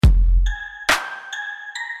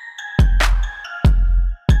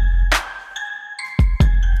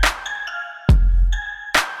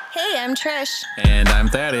I'm Trish. And I'm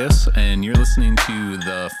Thaddeus, and you're listening to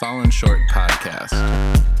the Fallen Short podcast.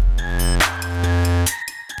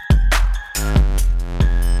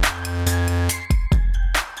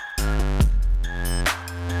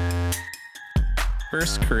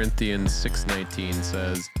 First Corinthians 6:19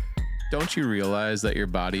 says, "Don't you realize that your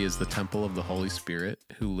body is the temple of the Holy Spirit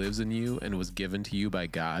who lives in you and was given to you by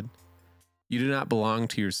God? You do not belong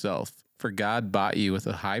to yourself, for God bought you with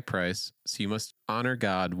a high price, so you must honor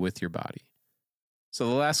God with your body." So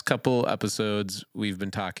the last couple episodes, we've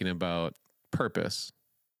been talking about purpose.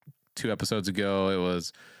 2 episodes ago,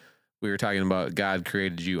 we were talking about God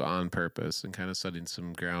created you on purpose and kind of setting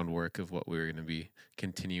some groundwork of what we were going to be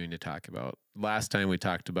continuing to talk about. Last time we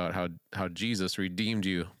talked about how Jesus redeemed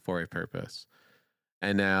you for a purpose.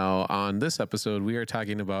 And now on this episode, we are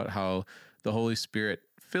talking about how the Holy Spirit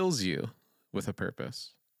fills you with a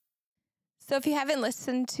purpose. So if you haven't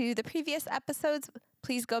listened to the previous episodes,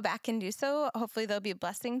 please go back and do so. Hopefully they'll be a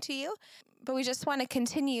blessing to you. But we just want to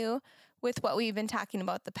continue with what we've been talking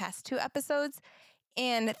about the past 2 episodes.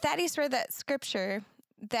 And Thaddeus read that scripture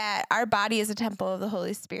that our body is a temple of the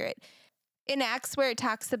Holy Spirit. In Acts, where it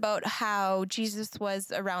talks about how Jesus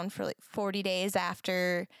was around for like 40 days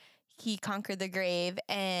after he conquered the grave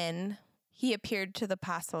and he appeared to the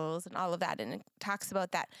apostles and all of that, and it talks about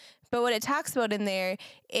that. But what it talks about in there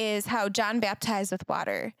is how John baptized with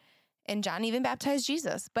water, and John even baptized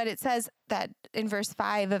Jesus. But it says that in verse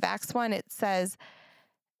 5 of Acts 1, it says,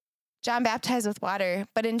 John baptized with water,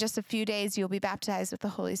 but in just a few days you'll be baptized with the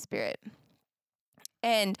Holy Spirit.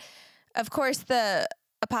 And of course, the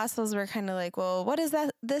apostles were kind of like, well, what does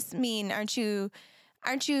this mean? Aren't you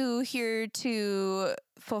here to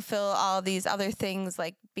fulfill all these other things,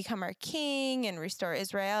 like become our king and restore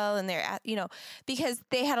Israel? And they're because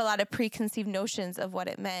they had a lot of preconceived notions of what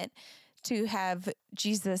it meant to have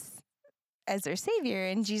Jesus as their savior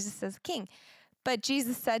and Jesus as king. But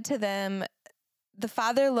Jesus said to them, the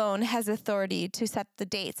Father alone has authority to set the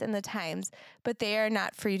dates and the times, but they are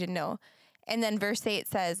not for you to know. And then verse 8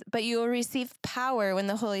 says, but you will receive power when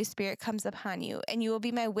the Holy Spirit comes upon you, and you will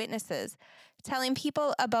be my witnesses, telling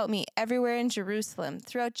people about me everywhere in Jerusalem,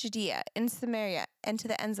 throughout Judea, in Samaria, and to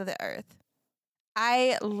the ends of the earth.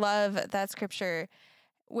 I love that scripture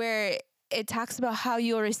where it talks about how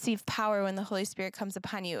you'll receive power when the Holy Spirit comes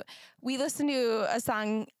upon you. We listen to a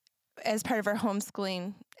song as part of our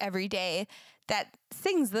homeschooling every day that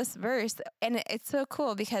sings this verse, and it's so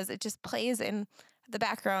cool because it just plays in the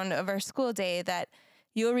background of our school day that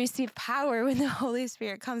you'll receive power when the Holy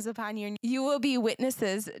Spirit comes upon you, and you will be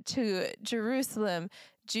witnesses to Jerusalem,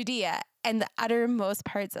 Judea, and the uttermost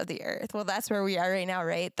parts of the earth. Well, that's where we are right now,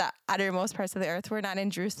 right? The uttermost parts of the earth. We're not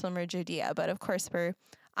in Jerusalem or Judea, but of course we're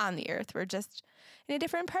on the earth. We're just in a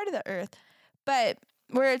different part of the earth. But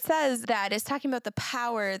where it says that, it's talking about the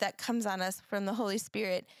power that comes on us from the Holy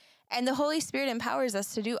Spirit. And the Holy Spirit empowers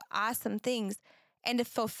us to do awesome things and to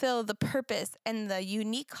fulfill the purpose and the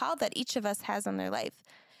unique call that each of us has on their life.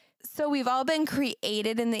 So we've all been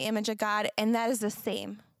created in the image of God, and that is the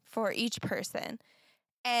same for each person.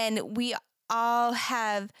 And we all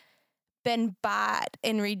have been bought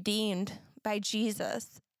and redeemed by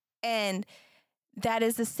Jesus. And that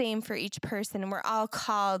is the same for each person. And we're all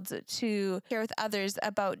called to share with others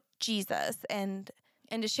about Jesus and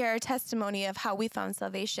to share our testimony of how we found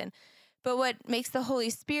salvation. But what makes the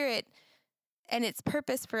Holy Spirit and its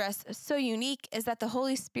purpose for us so unique is that the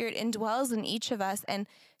Holy Spirit indwells in each of us and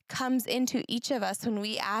comes into each of us when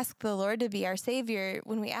we ask the Lord to be our Savior,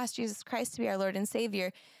 when we ask Jesus Christ to be our Lord and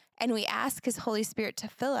Savior, and we ask His Holy Spirit to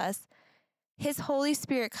fill us. His Holy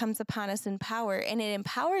Spirit comes upon us in power, and it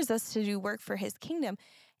empowers us to do work for His kingdom.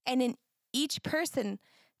 And in each person,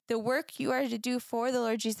 the work you are to do for the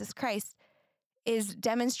Lord Jesus Christ is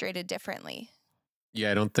demonstrated differently.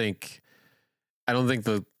 Yeah, I don't think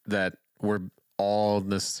that we're all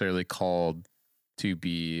necessarily called to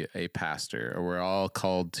be a pastor, or we're all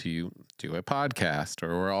called to do a podcast, or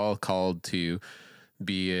we're all called to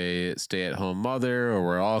be a stay-at-home mother, or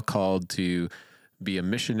we're all called to be a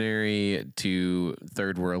missionary to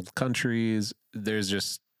third world countries.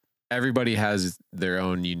 Everybody has their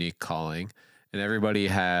own unique calling, and everybody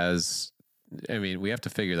has, we have to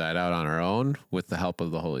figure that out on our own with the help of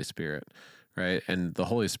the Holy Spirit, right? And the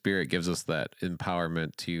Holy Spirit gives us that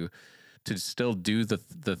empowerment to still do the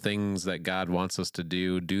things that God wants us to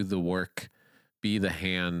do the work, be the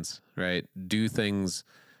hands, right? Do things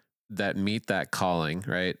that meet that calling,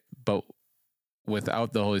 right? But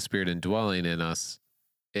without the Holy Spirit indwelling in us,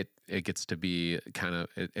 it gets to be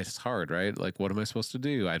it's hard, right? Like, what am I supposed to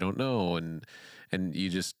do? I don't know. And you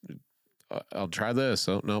just I'll try this.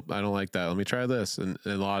 Oh, nope, I don't like that. Let me try this. And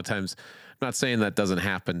a lot of times, I'm not saying that doesn't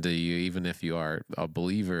happen to you, even if you are a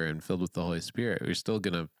believer and filled with the Holy Spirit, you're still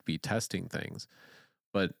going to be testing things.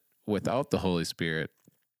 But without the Holy Spirit,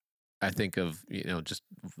 I think of, just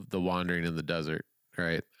the wandering in the desert,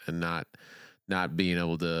 right? And not being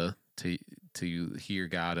able to hear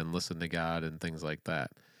God and listen to God and things like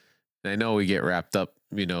that. And I know we get wrapped up,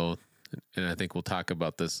 and I think we'll talk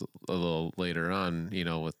about this a little later on,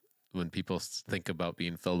 with when people think about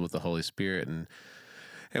being filled with the Holy Spirit and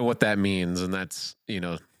what that means. And that's, it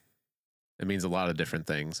means a lot of different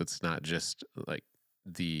things. It's not just like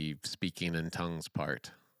the speaking in tongues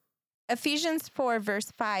part. Ephesians 4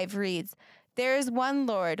 verse 5 reads, "There is one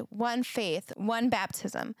Lord, one faith, one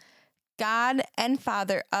baptism, God and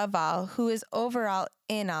Father of all, who is over all,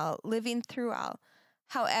 in all, living through all.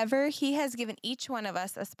 However, he has given each one of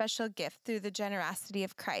us a special gift through the generosity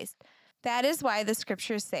of Christ. That is why the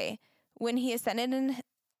scriptures say, when he ascended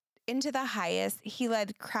into the highest, he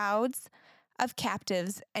led crowds of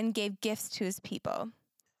captives and gave gifts to his people."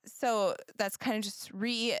 So that's kind of just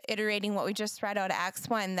reiterating what we just read out of Acts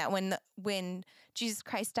 1, that when Jesus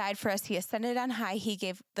Christ died for us, he ascended on high. He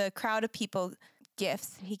gave the crowd of people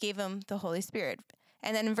gifts. He gave them the Holy Spirit.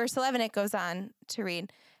 And then in verse 11, it goes on to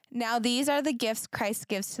read, "Now these are the gifts Christ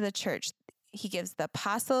gives to the church. He gives the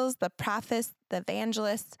apostles, the prophets, the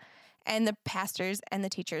evangelists, and the pastors and the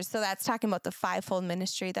teachers." So that's talking about the fivefold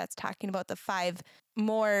ministry. That's talking about the 5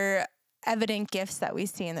 more evident gifts that we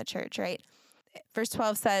see in the church, right? Verse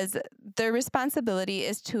 12 says, "Their responsibility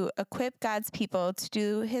is to equip God's people to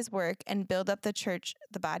do his work and build up the church,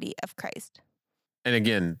 the body of Christ." And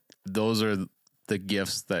again, those are the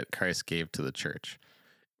gifts that Christ gave to the church.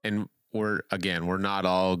 And we're not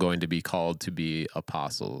all going to be called to be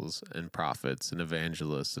apostles and prophets and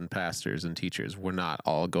evangelists and pastors and teachers. We're not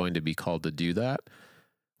all going to be called to do that.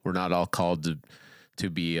 We're not all called to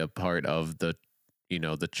be a part of the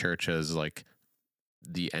church as like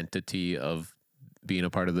the entity of being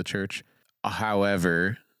a part of the church.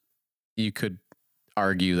 However, you could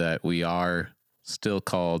argue that we are still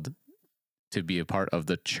called to be a part of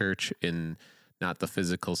the church in not the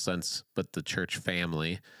physical sense, but the church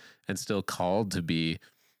family, and still called to be,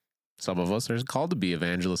 some of us are called to be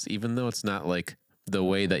evangelists, even though it's not like the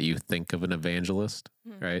way that you think of an evangelist,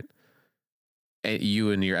 right? And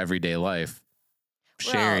you in your everyday life,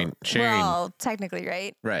 sharing. We're all technically,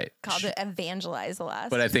 right, called to evangelize a lot.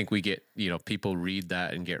 But I think we get, people read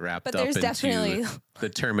that and get wrapped but up there's into definitely the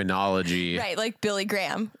terminology. right, like Billy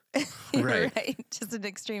Graham. Right. Right. Just an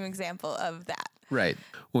extreme example of that. Right.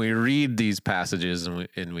 When we read these passages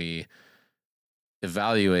and we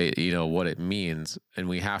evaluate, what it means, and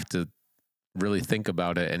we have to really think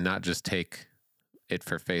about it and not just take it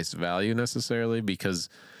for face value necessarily, because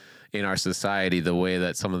in our society, the way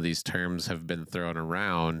that some of these terms have been thrown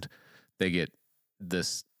around, they get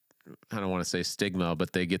this, I don't want to say stigma,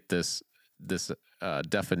 but they get this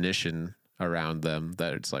definition around them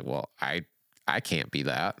that it's like, well, I can't be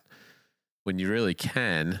that, when you really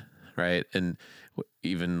can, right? And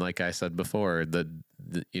even like I said before, the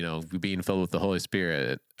being filled with the Holy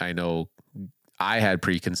Spirit, I know I had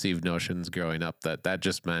preconceived notions growing up that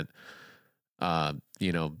just meant,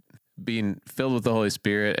 being filled with the Holy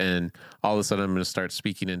Spirit, and all of a sudden I'm going to start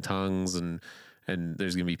speaking in tongues, and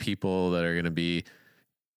there's going to be people that are going to be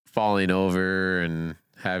falling over and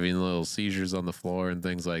having little seizures on the floor and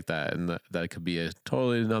things like that. And that could be a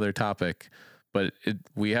totally another topic, but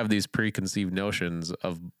we have these preconceived notions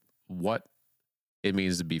of what it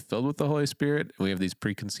means to be filled with the Holy Spirit. And we have these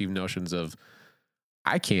preconceived notions of,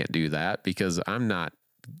 I can't do that because I'm not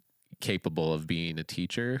capable of being a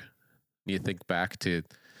teacher. You think back to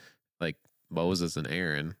like Moses and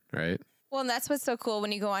Aaron, right? Well, and that's what's so cool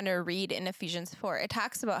when you go on to read in Ephesians 4. It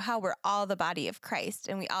talks about how we're all the body of Christ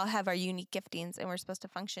and we all have our unique giftings and we're supposed to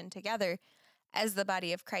function together as the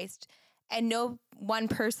body of Christ. And no one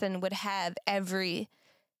person would have every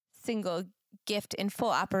single gift in full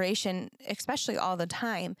operation, especially all the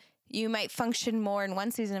time. You might function more in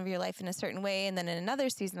one season of your life in a certain way and then in another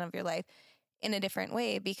season of your life in a different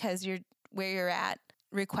way, because where you're at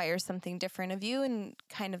requires something different of you, and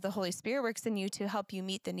kind of the Holy Spirit works in you to help you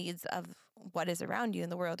meet the needs of what is around you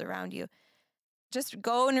and the world around you. Just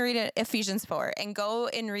go and read Ephesians 4 and go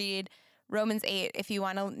and read Romans 8 if you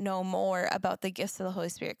want to know more about the gifts of the Holy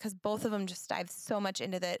Spirit, because both of them just dive so much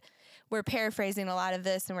into that. We're paraphrasing a lot of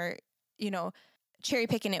this and we're, cherry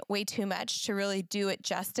picking it way too much to really do it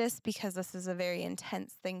justice, because this is a very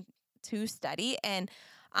intense thing to study. And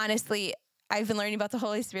honestly, I've been learning about the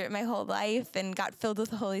Holy Spirit my whole life and got filled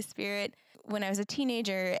with the Holy Spirit when I was a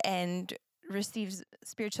teenager and received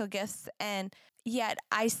spiritual gifts. And yet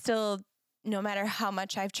I still no matter how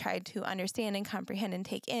much I've tried to understand and comprehend and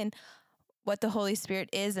take in what the Holy Spirit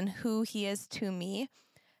is and who he is to me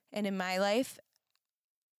and in my life,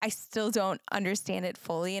 I still don't understand it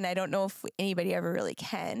fully. And I don't know if anybody ever really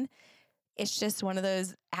can. It's just one of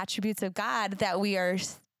those attributes of God that we are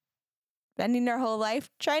spending our whole life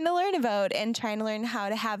trying to learn about and trying to learn how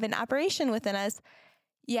to have an operation within us.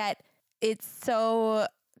 Yet it's so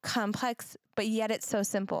complex, but yet it's so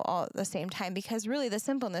simple all at the same time, because really the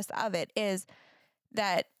simpleness of it is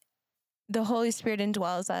that the Holy Spirit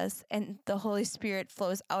indwells us and the Holy Spirit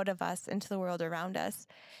flows out of us into the world around us.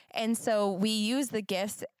 And so we use the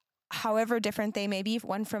gifts, however different they may be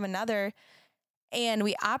one from another, and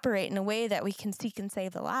we operate in a way that we can seek and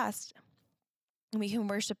save the lost. And we can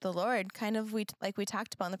worship the Lord, kind of like we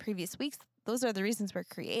talked about in the previous weeks. Those are the reasons we're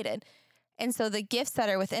created. And so the gifts that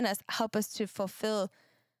are within us help us to fulfill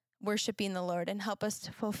worshiping the Lord and help us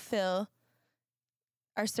to fulfill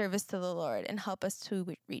our service to the Lord and help us to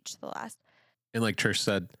reach the lost. And like Trish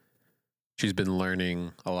said, she's been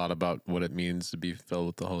learning a lot about what it means to be filled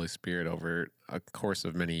with the Holy Spirit over a course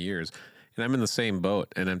of many years. And I'm in the same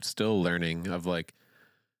boat, and I'm still learning of like,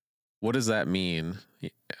 what does that mean?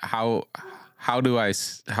 How do I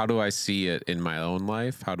see it in my own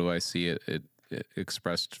life? How do I see it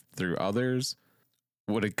expressed through others?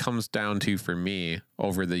 What it comes down to for me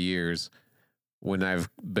over the years, when I've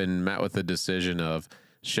been met with a decision of,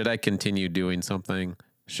 should I continue doing something?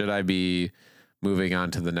 Should I be moving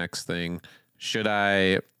on to the next thing? Should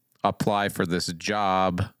I apply for this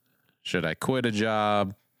job? Should I quit a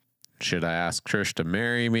job? Should I ask Trish to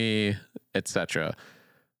marry me? Etc.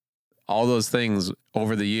 All those things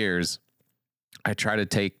over the years, I try to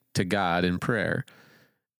take to God in prayer.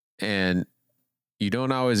 And you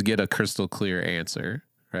don't always get a crystal clear answer,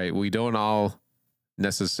 right? We don't all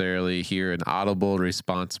necessarily hear an audible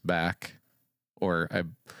response back or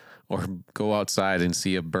go outside and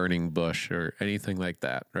see a burning bush or anything like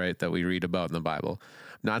that, right? That we read about in the Bible.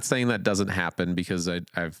 I'm not saying that doesn't happen, because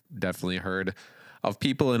I've definitely heard of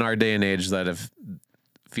people in our day and age that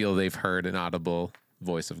feel they've heard an audible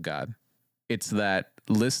voice of God. It's that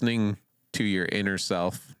listening to your inner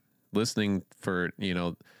self, listening and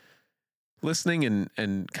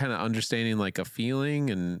kind of understanding like a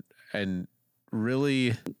feeling and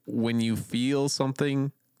really when you feel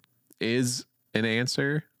something is an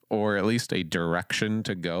answer or at least a direction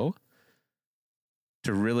to go,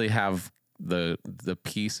 to really have the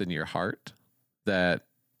peace in your heart that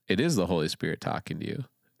it is the Holy Spirit talking to you.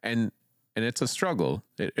 And it's a struggle.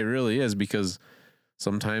 It really is, because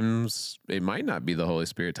sometimes it might not be the Holy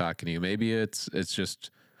Spirit talking to you. Maybe it's just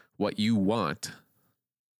what you want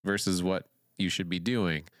versus what you should be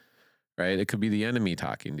doing, right? It could be the enemy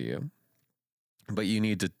talking to you. But you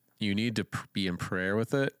need to be in prayer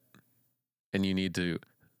with it, and you need to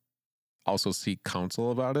also seek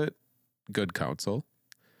counsel about it, good counsel,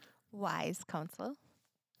 Wise counsel.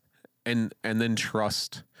 and then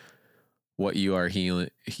trust what you are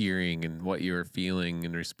hearing and what you're feeling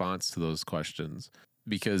in response to those questions.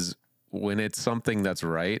 Because when it's something that's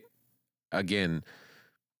right, again,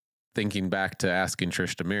 thinking back to asking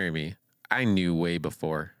Trish to marry me, I knew way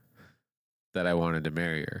before that I wanted to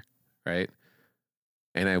marry her, right?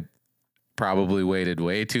 And I probably waited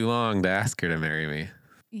way too long to ask her to marry me.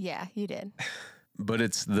 Yeah, you did. But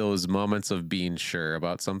it's those moments of being sure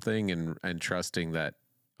about something and trusting that,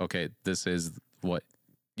 okay, this is what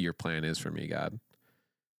your plan is for me, God.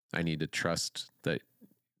 I need to trust that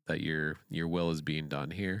your will is being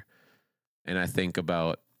done here. And I think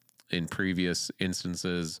about in previous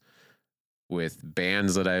instances with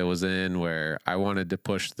bands that I was in where I wanted to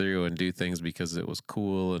push through and do things because it was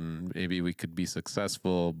cool and maybe we could be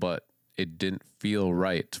successful, but it didn't feel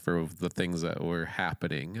right for the things that were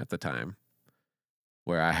happening at the time,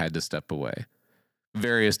 where I had to step away.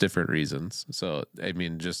 Various different reasons. So, I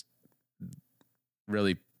mean, just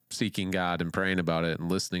really seeking God and praying about it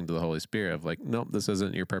and listening to the Holy Spirit of like, nope, this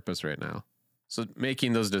isn't your purpose right now. So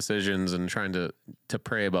making those decisions and trying to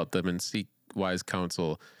pray about them and seek wise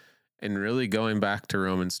counsel, and really going back to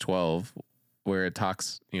Romans 12, where it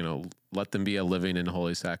talks, let them be a living and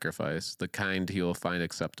holy sacrifice, the kind he will find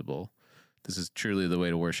acceptable. This is truly the way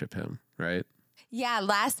to worship him, right? Yeah,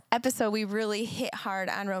 last episode we really hit hard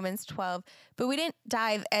on Romans 12, but we didn't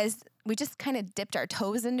dive we just kind of dipped our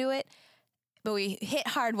toes into it, but we hit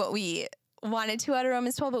hard what we wanted to out of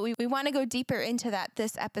Romans 12, but we want to go deeper into that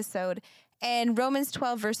this episode. And Romans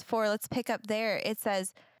 12 verse 4, let's pick up there. It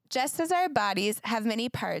says, just as our bodies have many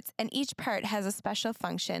parts and each part has a special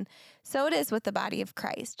function, so it is with the body of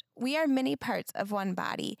Christ. We are many parts of one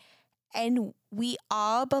body, and we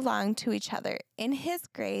all belong to each other. In his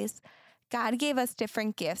grace, God gave us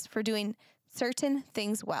different gifts for doing certain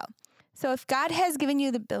things well. So if God has given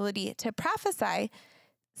you the ability to prophesy,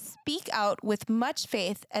 speak out with much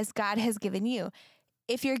faith as God has given you.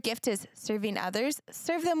 If your gift is serving others,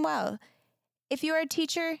 serve them well. If you are a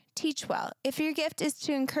teacher, teach well. If your gift is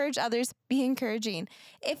to encourage others, be encouraging.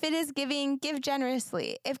 If it is giving, give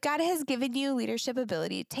generously. If God has given you leadership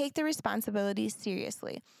ability, take the responsibility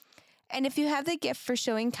seriously. And if you have the gift for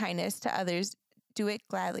showing kindness to others, do it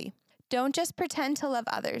gladly. Don't just pretend to love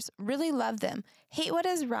others. Really love them. Hate what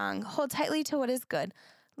is wrong. Hold tightly to what is good.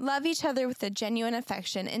 Love each other with a genuine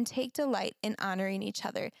affection and take delight in honoring each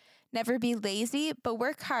other. Never be lazy, but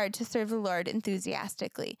work hard to serve the Lord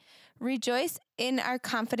enthusiastically. Rejoice in our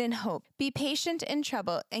confident hope. Be patient in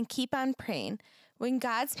trouble and keep on praying. When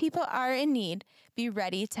God's people are in need, be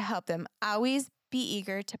ready to help them. Always be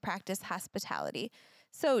eager to practice hospitality.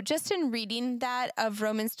 So just in reading that of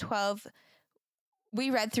Romans 12, we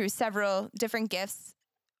read through several different gifts: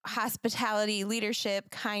 hospitality, leadership,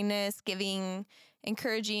 kindness, giving,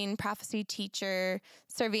 encouraging, prophecy, teacher,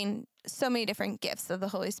 serving, so many different gifts of the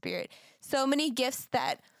Holy Spirit. So many gifts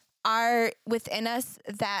that are within us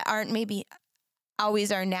that aren't maybe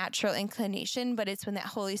always our natural inclination, but it's when that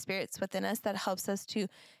Holy Spirit's within us that helps us to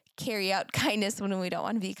carry out kindness when we don't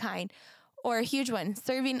want to be kind. Or a huge one,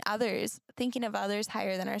 serving others, thinking of others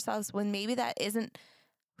higher than ourselves when maybe that isn't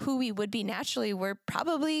who we would be naturally. We're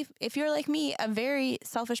probably, if you're like me, a very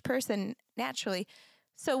selfish person naturally.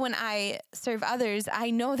 So when I serve others, I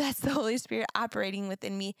know that's the Holy Spirit operating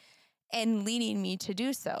within me and leading me to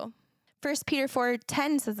do so. 1 Peter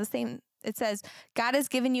 4:10 says the same. It says, God has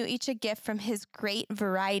given you each a gift from his great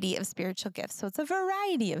variety of spiritual gifts. So it's a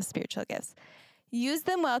variety of spiritual gifts. Use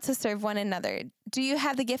them well to serve one another. Do you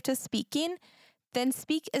have the gift of speaking? Then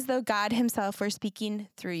speak as though God himself were speaking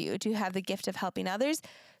through you. Do you have the gift of helping others?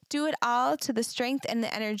 Do it all to the strength and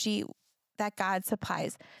the energy that God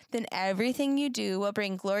supplies. Then everything you do will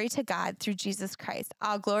bring glory to God through Jesus Christ.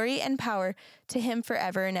 All glory and power to him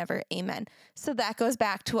forever and ever. Amen. So that goes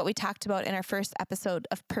back to what we talked about in our first episode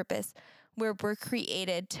of purpose, where we're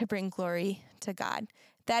created to bring glory to God.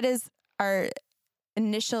 That is our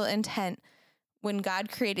initial intent. When God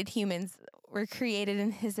created humans, we're created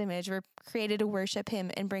in his image. We're created to worship him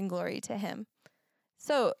and bring glory to him.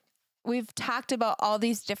 So we've talked about all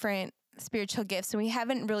these different spiritual gifts, and we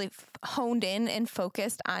haven't really honed in and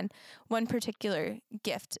focused on one particular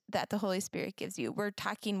gift that the Holy Spirit gives you. We're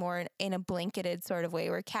talking more in a blanketed sort of way.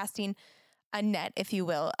 We're casting a net, if you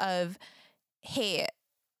will, of, hey,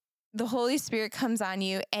 the Holy Spirit comes on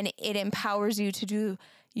you and it empowers you to do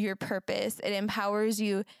your purpose. It empowers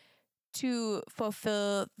you to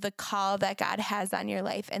fulfill the call that God has on your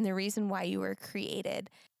life and the reason why you were created.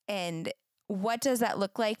 And what does that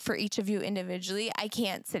look like for each of you individually? I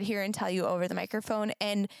can't sit here and tell you over the microphone.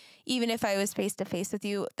 And even if I was face to face with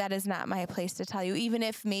you, that is not my place to tell you. Even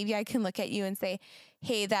if maybe I can look at you and say,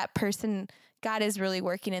 hey, that person, God is really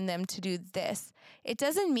working in them to do this. It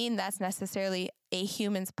doesn't mean that's necessarily a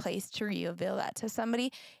human's place to reveal that to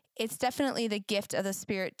somebody. It's definitely the gift of the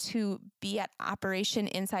Spirit to be at operation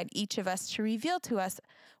inside each of us to reveal to us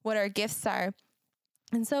what our gifts are.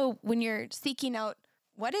 And so when you're seeking out,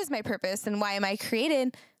 what is my purpose and why am I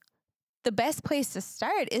created? The best place to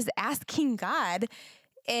start is asking God.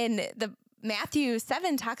 And the Matthew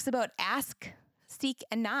 7 talks about ask, seek,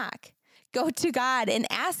 and knock. Go to God and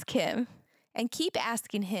ask him and keep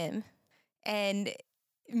asking him. And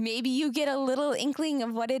maybe you get a little inkling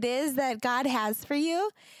of what it is that God has for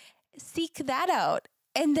you. Seek that out.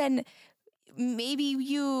 And then maybe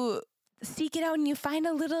you seek it out and you find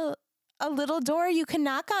a little door you can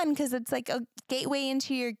knock on because it's like a gateway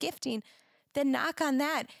into your gifting. Then knock on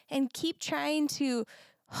that and keep trying to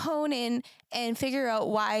hone in and figure out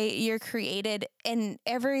why you're created. And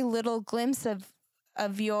every little glimpse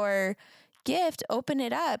of your gift, open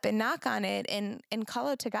it up and knock on it and call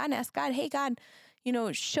out to God and ask God, hey, God,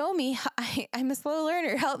 show me. I'm a slow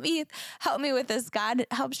learner. Help me with this, God.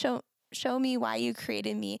 Help show me why you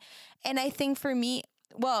created me. And I think for me,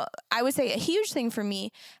 well, I would say a huge thing for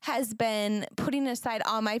me has been putting aside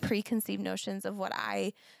all my preconceived notions of what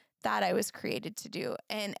I thought I was created to do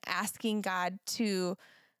and asking God to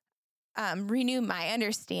renew my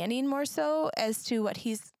understanding more so as to what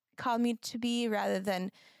he's called me to be rather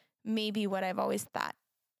than maybe what I've always thought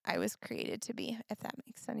I was created to be, if that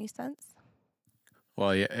makes any sense.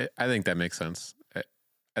 Well, yeah, I think that makes sense.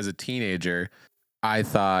 As a teenager, I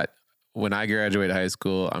thought when I graduate high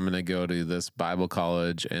school, I'm going to go to this Bible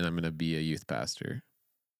college and I'm going to be a youth pastor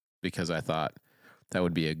because I thought that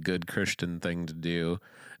would be a good Christian thing to do.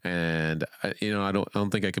 And I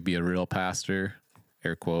don't think I could be a real pastor,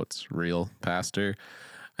 air quotes, real pastor,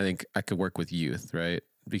 I think I could work with youth, right?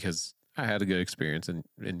 Because I had a good experience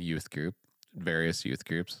in youth group, various youth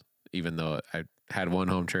groups. Even though I had one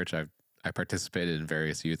home church, I participated in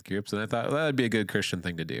various youth groups, and I thought, well, that'd be a good Christian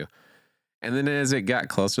thing to do. And then as it got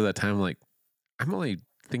closer to that time, I'm like, I'm only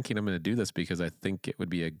thinking I'm going to do this because I think it would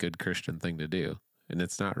be a good Christian thing to do. And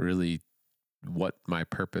it's not really what my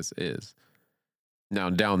purpose is. Now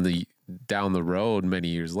down the road, many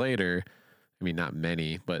years later, I mean, not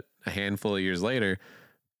many, but a handful of years later,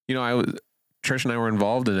 Trish and I were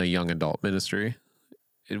involved in a young adult ministry.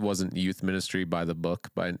 It wasn't youth ministry by the book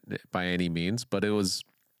by any means, but it was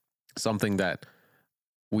something that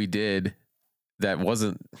we did that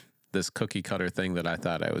wasn't this cookie cutter thing that I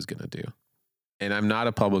thought I was going to do. And I'm not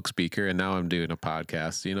a public speaker, and now I'm doing a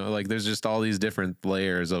podcast. Like there's just all these different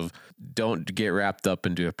layers of, don't get wrapped up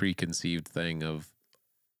into a preconceived thing of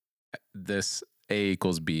this A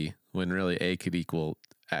equals B, when really A could equal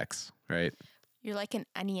X, right? You're like an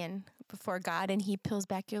onion before God, and he peels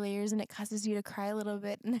back your layers, and it causes you to cry a little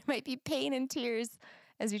bit, and there might be pain and tears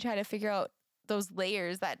as you try to figure out those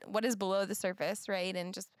layers, that what is below the surface, right?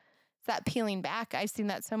 And just that peeling back. I've seen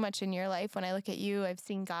that so much in your life. When I look at you, I've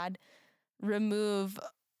seen God remove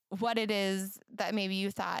what it is that maybe you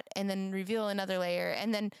thought, and then reveal another layer.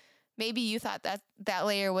 And then maybe you thought that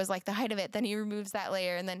layer was like the height of it. Then he removes that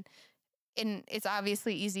layer. And it's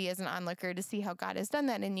obviously easy as an onlooker to see how God has done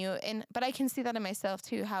that in you. But I can see that in myself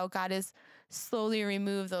too, how God has slowly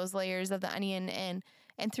removed those layers of the onion, and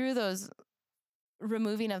through those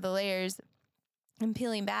removing of the layers and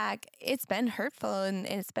peeling back, it's been hurtful and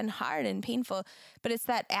it's been hard and painful. But it's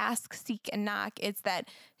that ask, seek, and knock. It's that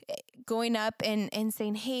going up and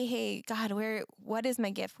saying, hey, God, what is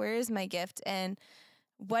my gift? Where is my gift? And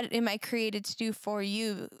what am I created to do for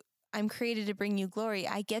you? I'm created to bring you glory.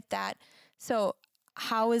 I get that. So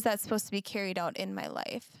how is that supposed to be carried out in my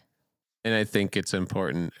life? And I think it's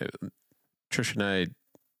important. Trish and I,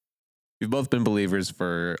 we've both been believers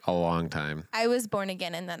for a long time. I was born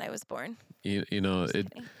again, and then I was born.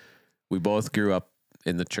 We both grew up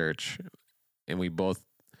in the church, and we both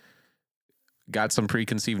got some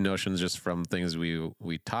preconceived notions just from things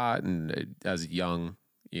we taught and as young,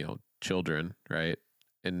 children, right?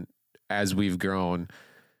 And as we've grown,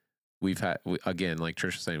 we've had, again, like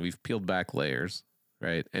Trish was saying, we've peeled back layers,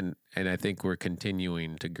 right? And I think we're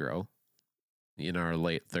continuing to grow in our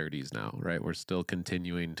late 30s now, right? We're still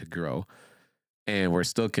continuing to grow, and we're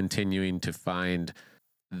still continuing to find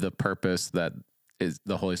the purpose that is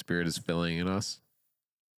the Holy Spirit is filling in us,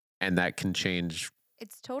 and that can change.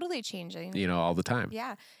 It's totally changing, all the time.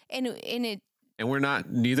 Yeah. And we're not,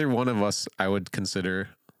 neither one of us, I would consider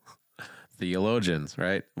theologians,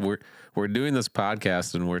 right? We're doing this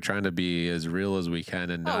podcast, and we're trying to be as real as we can,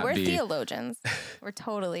 and not we're be theologians. We're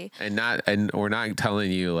totally. and we're not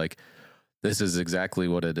telling you like, this is exactly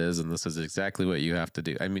what it is, and this is exactly what you have to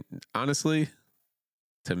do. I mean, honestly,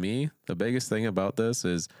 to me, the biggest thing about this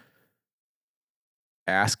is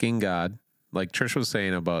asking God, like Trish was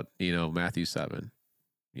saying about, Matthew 7,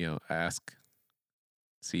 ask,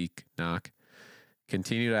 seek, knock,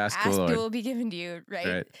 continue to ask the Lord. Ask, it will be given to you,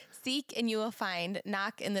 right? Seek and you will find,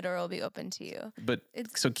 knock and the door will be open to you. But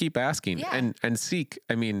so keep asking, yeah. and seek.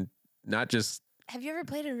 I mean, not just. Have you ever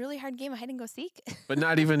played a really hard game of hide and go seek? But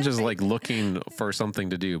not even just like looking for something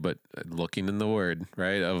to do, but looking in the Word,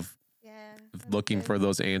 right? Of looking for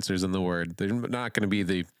those answers in the Word. They're not going to be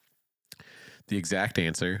the exact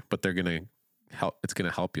answer, but they're going to help. It's going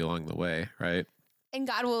to help you along the way, right? And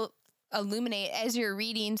God will illuminate as you're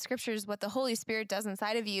reading scriptures. What the Holy Spirit does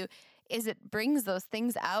inside of you is it brings those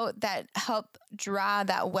things out that help draw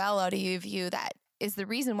that well out of you. That is the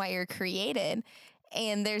reason why you're created.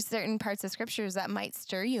 And there's certain parts of scriptures that might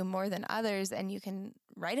stir you more than others, and you can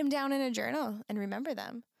write them down in a journal and remember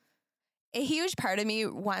them. A huge part of me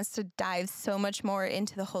wants to dive so much more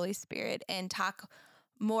into the Holy Spirit and talk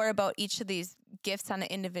more about each of these gifts on an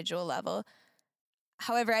individual level.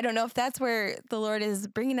 However, I don't know if that's where the Lord is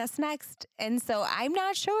bringing us next. And so I'm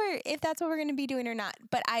not sure if that's what we're going to be doing or not.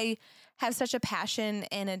 But I have such a passion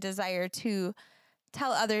and a desire to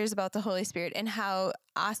tell others about the Holy Spirit and how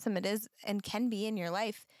awesome it is and can be in your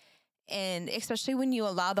life. And especially when you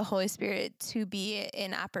allow the Holy Spirit to be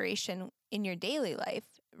in operation in your daily life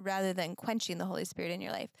rather than quenching the Holy Spirit in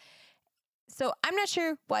your life. So I'm not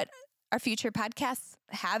sure what our future podcasts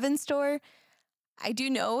have in store. I do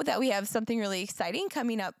know that we have something really exciting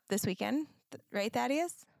coming up this weekend, right,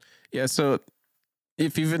 Thaddeus? Yeah, so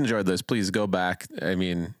if you've enjoyed this, please go back. I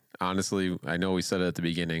mean, honestly, I know we said it at the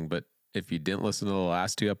beginning, but if you didn't listen to the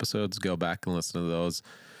last 2 episodes, go back and listen to those,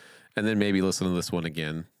 and then maybe listen to this one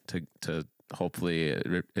again to hopefully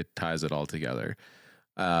it ties it all together.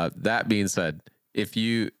 That being said, if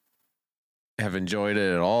you have enjoyed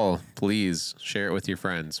it at all, please share it with your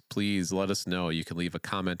friends. Please let us know. You can leave a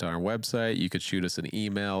comment on our website. You could shoot us an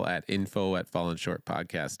email at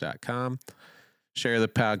info@fallenshortpodcast.com. Share the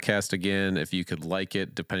podcast again if you could like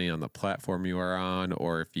it, depending on the platform you are on,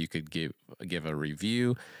 or if you could give a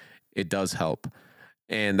review. It does help.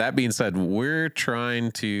 And that being said, we're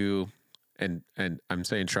trying to, and I'm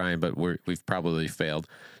saying trying, but we've probably failed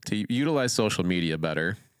to utilize social media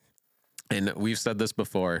better. And we've said this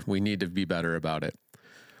before, we need to be better about it.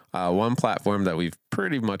 One platform that we've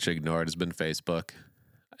pretty much ignored has been Facebook.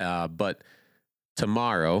 But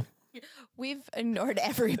tomorrow... We've ignored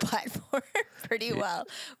every platform pretty well.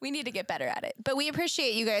 We need to get better at it. But we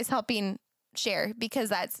appreciate you guys helping share because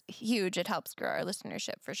that's huge. It helps grow our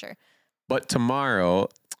listenership for sure. But tomorrow,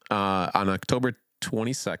 on October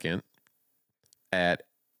 22nd at,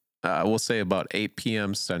 we'll say about 8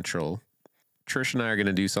 p.m. Central, Trish and I are going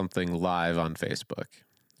to do something live on Facebook.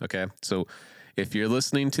 Okay. So if you're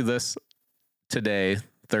listening to this today,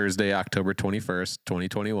 Thursday, October 21st,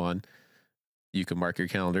 2021, you can mark your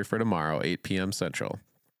calendar for tomorrow, 8 p.m. Central.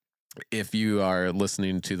 If you are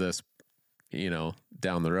listening to this,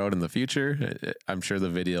 down the road in the future, I'm sure the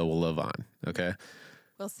video will live on. Okay.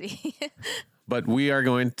 We'll see. But we are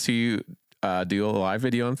going to do a live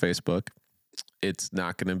video on Facebook. It's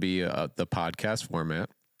not going to be the podcast format.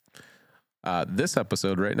 This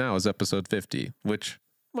episode right now is episode 50, which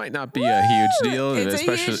might not be a huge deal. It's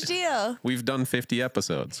a huge deal. We've done 50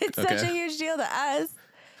 episodes. It's such a huge deal to us.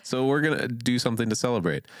 So we're going to do something to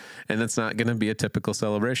celebrate. And it's not going to be a typical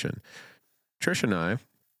celebration. Trish and I,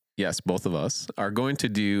 yes, both of us, are going to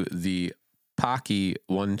do the Pocky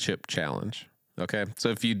One Chip Challenge. Okay. So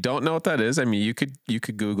if you don't know what that is, I mean, you could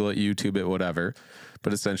Google it, YouTube it, whatever.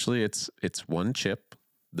 But essentially it's one chip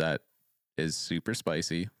that is super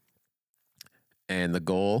spicy. And the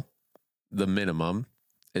goal, the minimum,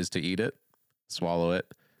 is to eat it, swallow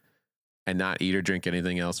it, and not eat or drink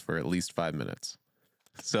anything else for at least 5 minutes.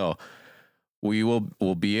 So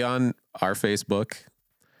we'll be on our Facebook,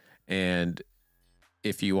 and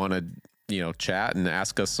if you want to, chat and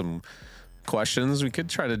ask us some questions, we could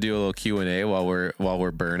try to do a little Q&A while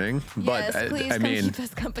we're burning. Yes, but please keep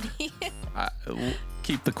us company.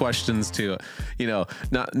 Keep the questions to,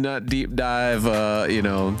 not deep dive,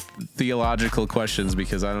 theological questions,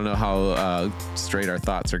 because I don't know how straight our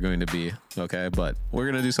thoughts are going to be. Okay. But we're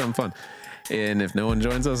going to do something fun. And if no one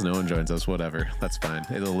joins us, whatever. That's fine.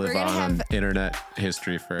 It'll live on internet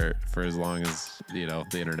history for as long as,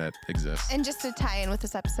 the internet exists. And just to tie in with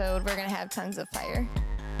this episode, we're going to have tongues of fire.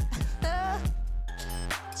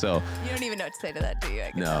 So you don't even know what to say to that, do you?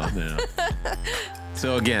 No.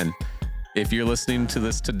 So again, if you're listening to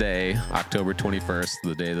this today, October 21st,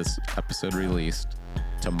 the day this episode released,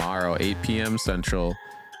 tomorrow, 8 p.m. Central,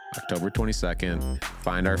 October 22nd,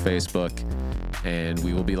 find our Facebook, and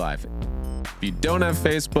we will be live. If you don't have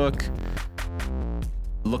Facebook,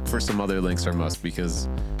 look for some other links from us, because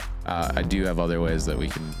I do have other ways that we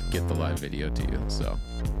can get the live video to you. So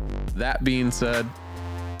that being said,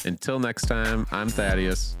 until next time, I'm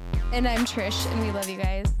Thaddeus. And I'm Trish, and we love you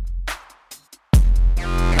guys.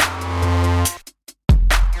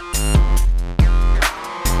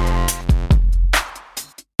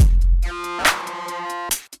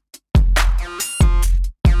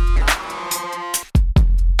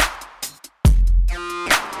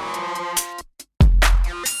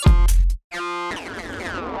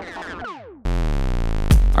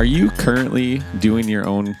 Are you currently doing your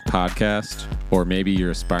own podcast, or maybe you're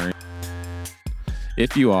aspiring?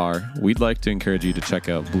 If you are, we'd like to encourage you to check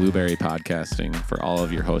out Blueberry Podcasting for all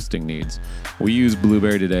of your hosting needs. We use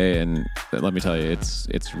Blueberry today, and let me tell you,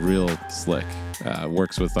 it's real slick.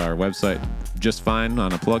 Works with our website just fine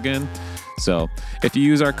on a plugin. So if you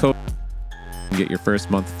use our code, you can get your first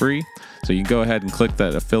month free. So you can go ahead and click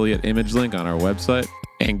that affiliate image link on our website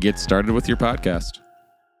and get started with your podcast.